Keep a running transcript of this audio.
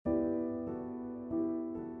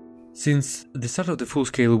Since the start of the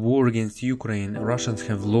full-scale war against Ukraine, Russians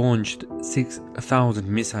have launched 6,000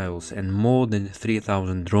 missiles and more than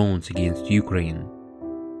 3,000 drones against Ukraine.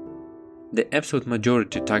 The absolute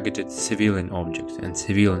majority targeted civilian objects and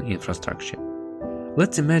civilian infrastructure.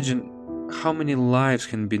 Let's imagine how many lives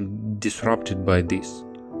can be disrupted by this.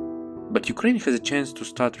 But Ukraine has a chance to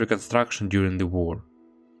start reconstruction during the war.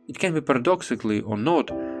 It can be paradoxically or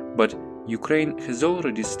not, but Ukraine has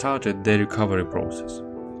already started the recovery process.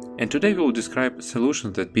 And today we will describe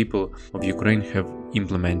solutions that people of Ukraine have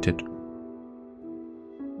implemented.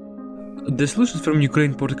 The Solutions from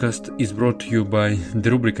Ukraine podcast is brought to you by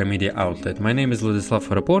the Rubrika media outlet. My name is Vladislav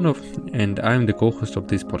Faraponov and I'm the co-host of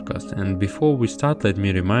this podcast. And before we start, let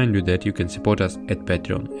me remind you that you can support us at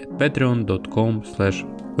Patreon, at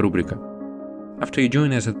patreon.com/rubrika. After you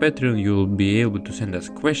join us at Patreon, you'll be able to send us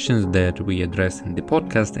questions that we address in the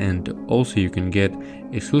podcast, and also you can get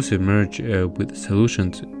exclusive merch with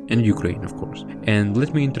solutions and Ukraine, of course. And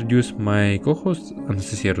let me introduce my co-host,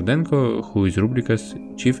 Anastasia Rudenko, who is Rubrika's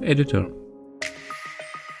chief editor.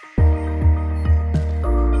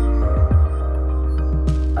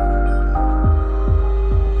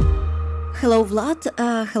 Hello, Vlad.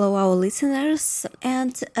 Hello, our listeners.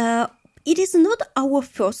 And it is not our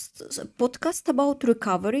first podcast about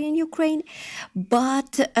recovery in Ukraine,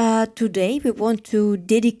 but today we want to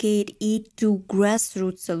dedicate it to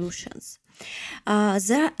grassroots solutions.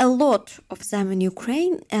 There are a lot of them in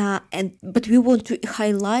Ukraine, but we want to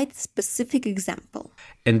highlight specific example.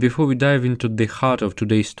 And before we dive into the heart of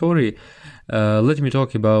today's story, let me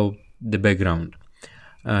talk about the background.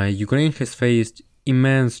 Ukraine has faced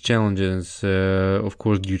immense challenges, of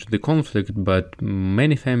course, due to the conflict, but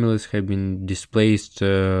many families have been displaced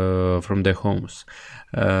from their homes.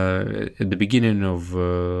 At the beginning of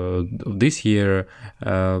this year,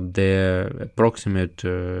 the approximate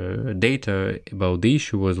data about the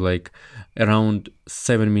issue was like around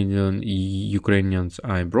 7 million Ukrainians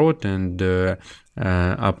are abroad, and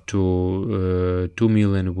up to 2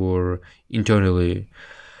 million were internally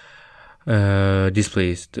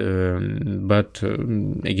displaced, but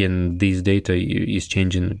again, this data is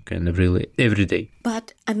changing kind of really every day.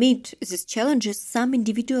 But amid these challenges, some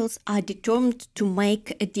individuals are determined to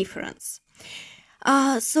make a difference.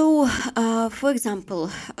 For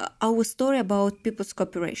example, our story about People's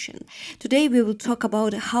Cooperation. Today we will talk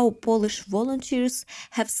about how Polish volunteers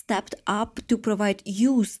have stepped up to provide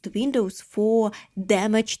used windows for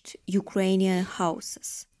damaged Ukrainian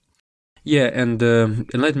houses. Yeah, and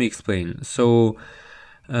let me explain. So,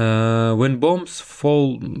 when bombs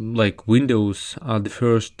fall, like windows are the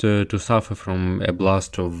first to suffer from a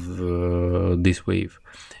blast of this wave.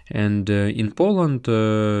 And in Poland,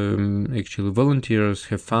 actually, volunteers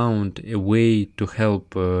have found a way to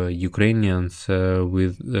help Ukrainians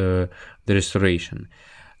with the restoration.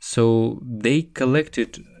 So they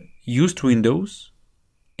collected used windows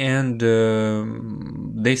and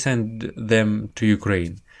they sent them to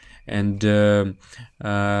Ukraine. And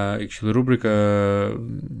actually, Rubrika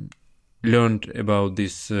learned about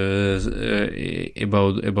this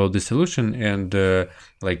about the solution and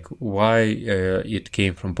like why it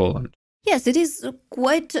came from Poland. Yes, it is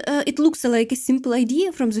quite. It looks like a simple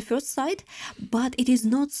idea from the first sight, but it is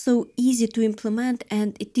not so easy to implement,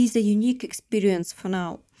 and it is a unique experience for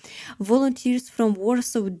now. Volunteers from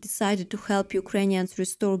Warsaw decided to help Ukrainians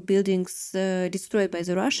restore buildings destroyed by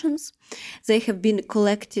the Russians. They have been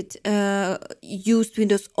collected used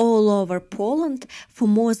windows all over Poland for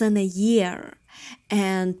more than a year.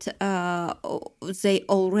 And they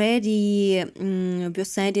already were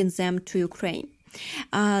sending them to Ukraine.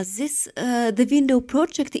 The window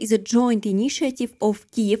project is a joint initiative of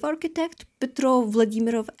Kiev architect Petro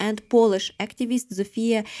Vladimirov and Polish activist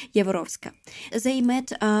Zofia Jaworowska. They met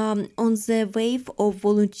on the wave of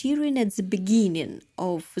volunteering at the beginning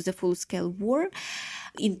of the full-scale war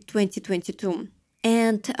in 2022.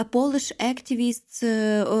 And Polish activists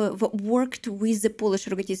worked with the Polish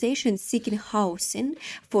organization seeking housing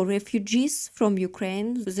for refugees from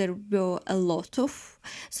Ukraine. There were a lot of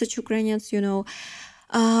such Ukrainians,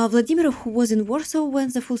 Vladimirov, who was in Warsaw when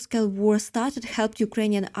the full-scale war started, helped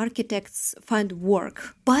Ukrainian architects find work.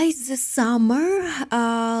 By the summer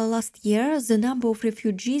last year, the number of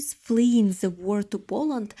refugees fleeing the war to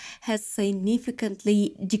Poland has significantly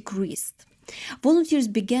decreased. Volunteers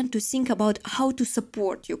began to think about how to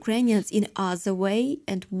support Ukrainians in other way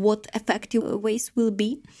and what effective ways will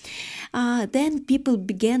be. Then people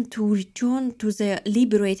began to return to the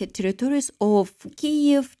liberated territories of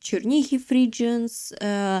Kiev, Chernihiv regions,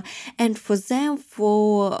 and for them,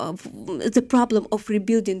 the problem of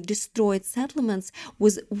rebuilding destroyed settlements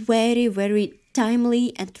was very, very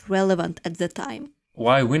timely and relevant at the time.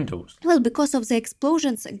 Why windows? Well, because of the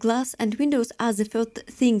explosions, glass and windows are the first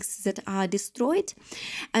things that are destroyed,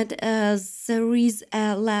 and there is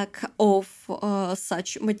a lack of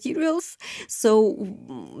such materials. So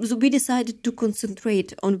we decided to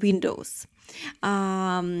concentrate on windows.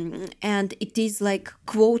 And it is like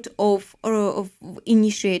quote of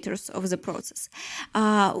initiators of the process.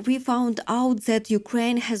 We found out that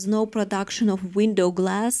Ukraine has no production of window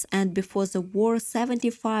glass, and before the war,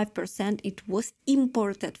 75% it was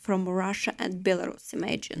imported from Russia and Belarus.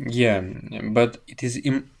 Imagine. Yeah, but it is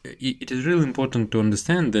really important to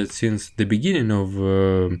understand that since the beginning of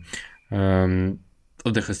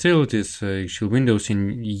the hostilities, actual windows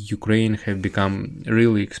in Ukraine have become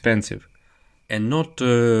really expensive. And not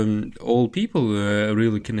all people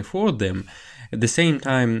really can afford them. At the same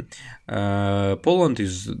time, Poland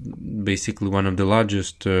is basically one of the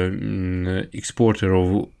largest exporter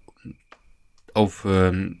of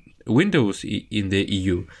windows in the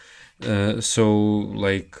EU. So,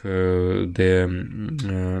 like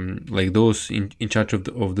like those in charge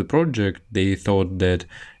of the project, they thought that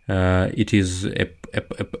it is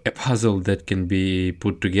a puzzle that can be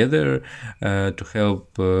put together to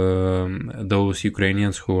help those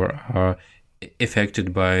Ukrainians who are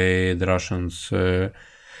affected by the Russians'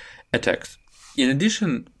 attacks. In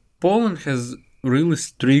addition, Poland has really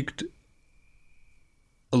strict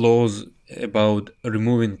laws about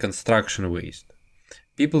removing construction waste.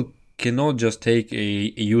 People cannot just take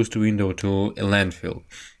a used window to a landfill.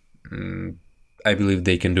 I believe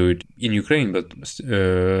they can do it in Ukraine, but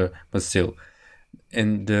still.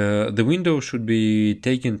 And the window should be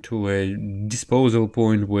taken to a disposal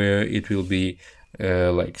point where it will be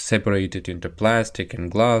like separated into plastic and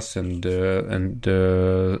glass and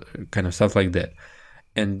kind of stuff like that.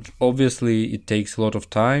 And obviously it takes a lot of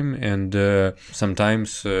time, and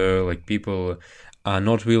sometimes like people are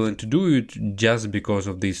not willing to do it just because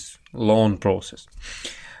of this long process.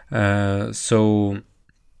 So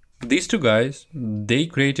these two guys, they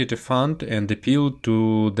created a fund and appealed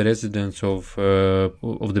to the residents of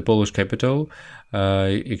the Polish capital,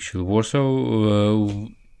 actually Warsaw,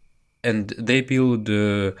 and they appealed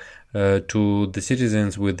to the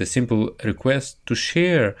citizens with the simple request to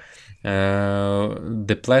share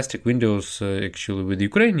the plastic windows actually with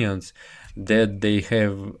Ukrainians that they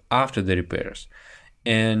have after the repairs.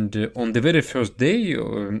 And on the very first day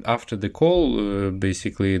after the call,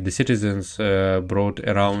 basically the citizens brought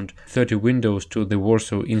around 30 windows to the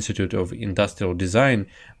Warsaw Institute of Industrial Design,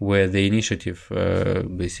 where the initiative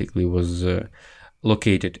basically was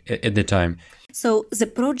located at the time. So the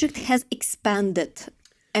project has expanded.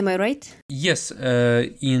 Am I right? Yes.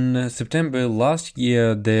 In September last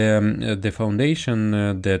year, the foundation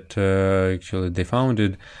that actually they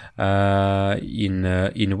founded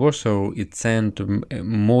in Warsaw, it sent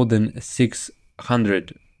more than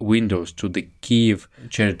 600 windows to the Kiev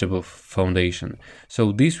Charitable Foundation.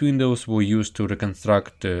 So these windows were used to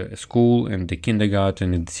reconstruct a school and the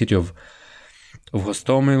kindergarten in the city of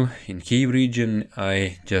Hostomel in Kiev region.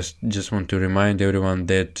 I just want to remind everyone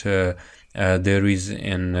that there is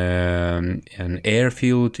an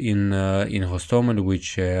airfield in Hostomel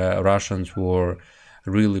which Russians were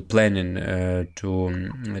really planning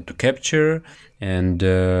to capture, and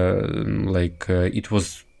it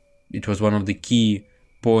was one of the key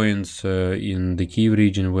points in the Kiev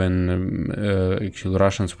region when actually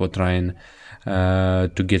Russians were trying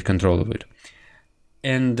to get control of it.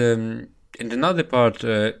 And another part,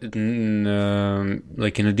 in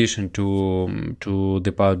addition to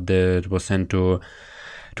the part that was sent to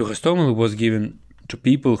Hostomel, was given to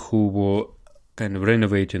people who were kind of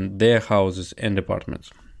renovating their houses and apartments.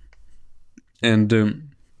 And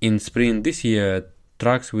in spring this year,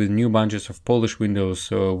 trucks with new bunches of Polish windows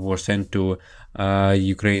were sent to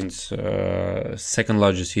Ukraine's second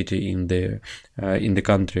largest city in the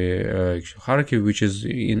country, Kharkiv, which is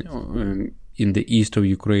in the east of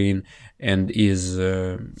Ukraine, and is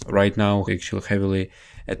right now actually heavily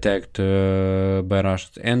attacked by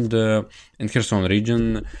Russians. And in Kherson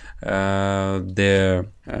region, the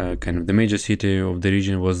kind of the major city of the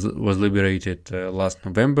region was liberated last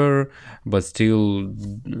November, but still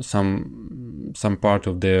some part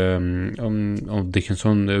of the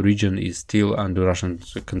Kherson region is still under Russian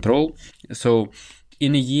control. So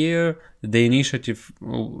in a year, the initiative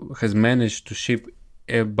has managed to ship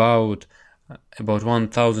about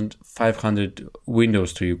 1,500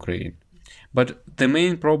 windows to Ukraine. But the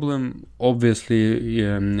main problem obviously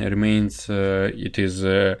remains it is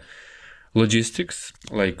logistics.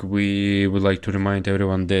 Like, we would like to remind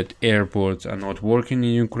everyone that airports are not working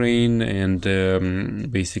in Ukraine, and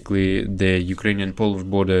basically the Ukrainian-Polish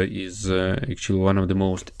border is actually one of the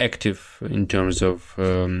most active in terms of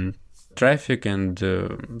traffic, and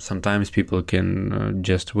sometimes people can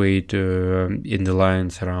just wait in the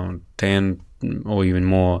lines around 10 or even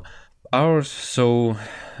more hours. So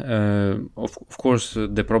of course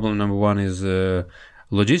the problem number one is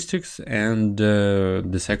logistics, and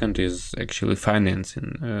the second is actually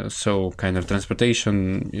financing. So kind of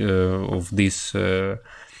transportation of this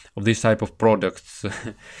type of products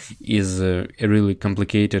is a really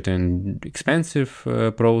complicated and expensive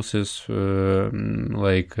process.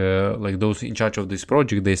 Like those in charge of this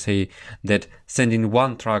project, they say that sending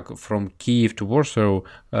one truck from Kyiv to Warsaw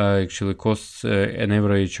actually costs an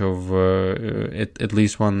average of at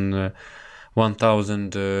least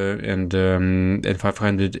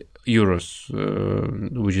 1,500 euros,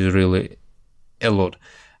 which is really a lot.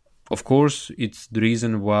 Of course, it's the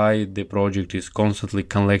reason why the project is constantly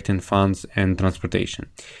collecting funds and transportation.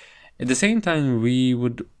 At the same time, we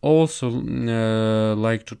would also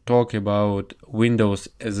like to talk about Windows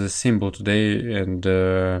as a symbol today, and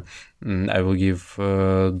I will give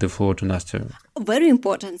the floor to Nastya. A very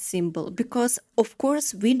important symbol, because of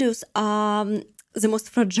course Windows are the most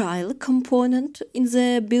fragile component in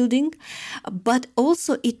the building, but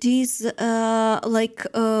also it is in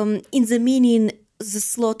the meaning the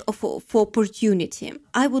slot for opportunity.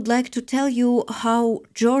 I would like to tell you how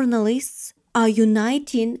journalists are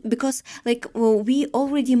uniting, because we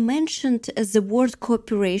already mentioned the word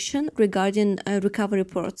cooperation regarding recovery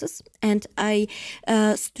process, and I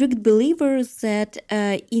strict believer that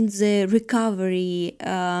in the recovery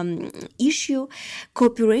issue,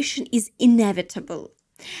 cooperation is inevitable,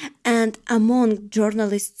 and among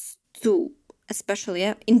journalists too,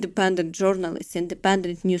 especially independent journalists,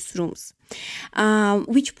 independent newsrooms.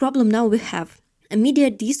 Which problem now we have? A media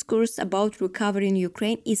discourse about recovery in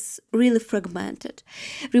Ukraine is really fragmented.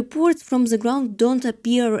 Reports from the ground don't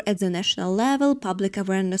appear at the national level. Public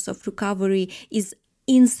awareness of recovery is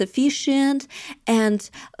insufficient, and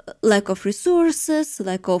lack of resources,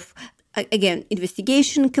 lack of, again,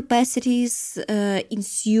 investigation capacities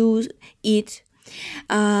ensue it.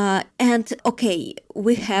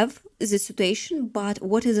 We have the situation, but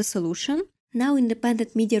what is the solution? Now,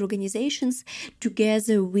 independent media organizations,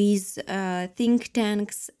 together with think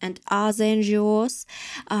tanks and other NGOs,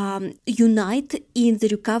 unite in the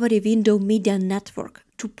Recovery Window Media Network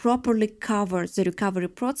to properly cover the recovery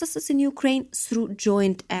processes in Ukraine through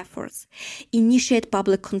joint efforts, initiate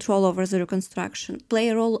public control over the reconstruction, play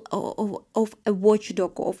a role of a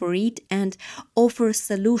watchdog over it, and offer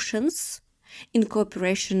solutions in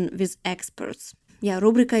cooperation with experts.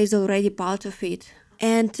 Rubrika is already part of it.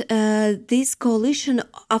 And this coalition,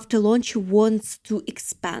 after launch, wants to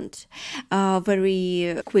expand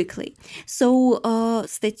very quickly. So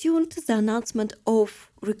stay tuned. The announcement of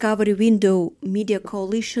Recovery Window Media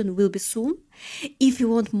Coalition will be soon. If you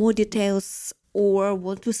want more details or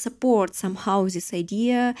want to support somehow this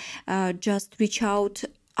idea, just reach out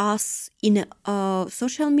us in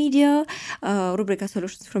social media, Rubrika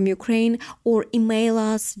Solutions from Ukraine, or email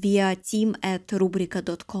us via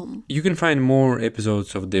team@rubrika.com. You can find more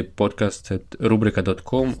episodes of the podcast at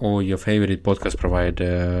rubrika.com or your favorite podcast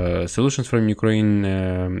provider, Solutions from Ukraine,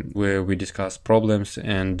 where we discuss problems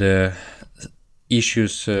and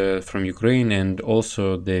issues from Ukraine, and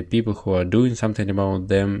also the people who are doing something about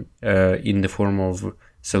them in the form of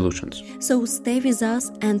solutions. So stay with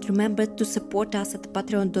us and remember to support us at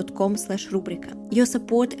patreon.com/rubrika. Your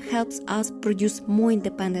support helps us produce more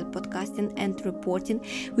independent podcasting and reporting,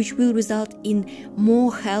 which will result in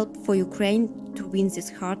more help for Ukraine to win this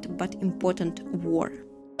hard but important war.